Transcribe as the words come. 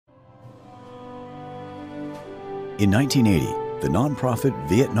In 1980, the nonprofit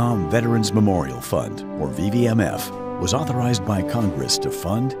Vietnam Veterans Memorial Fund, or VVMF, was authorized by Congress to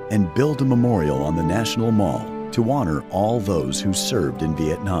fund and build a memorial on the National Mall to honor all those who served in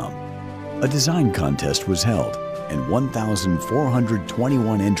Vietnam. A design contest was held, and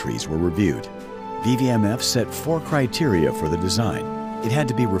 1,421 entries were reviewed. VVMF set 4 criteria for the design. It had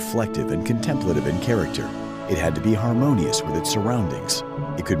to be reflective and contemplative in character. It had to be harmonious with its surroundings.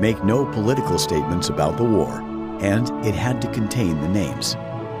 It could make no political statements about the war, and it had to contain the names.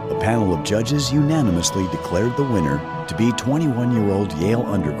 A panel of judges unanimously declared the winner to be 21-year-old Yale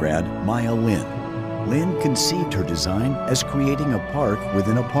undergrad Maya Lin. Lin conceived her design as creating a park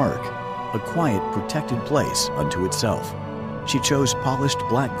within a park, a quiet, protected place unto itself. She chose polished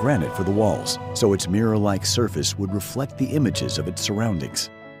black granite for the walls, so its mirror-like surface would reflect the images of its surroundings.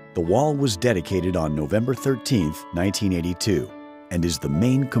 The wall was dedicated on November 13, 1982, and is the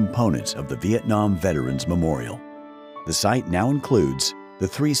main component of the Vietnam Veterans Memorial. The site now includes the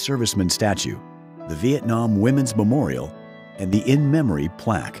 3 servicemen statue, the Vietnam Women's Memorial, and the in-memory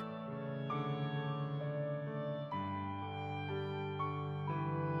plaque.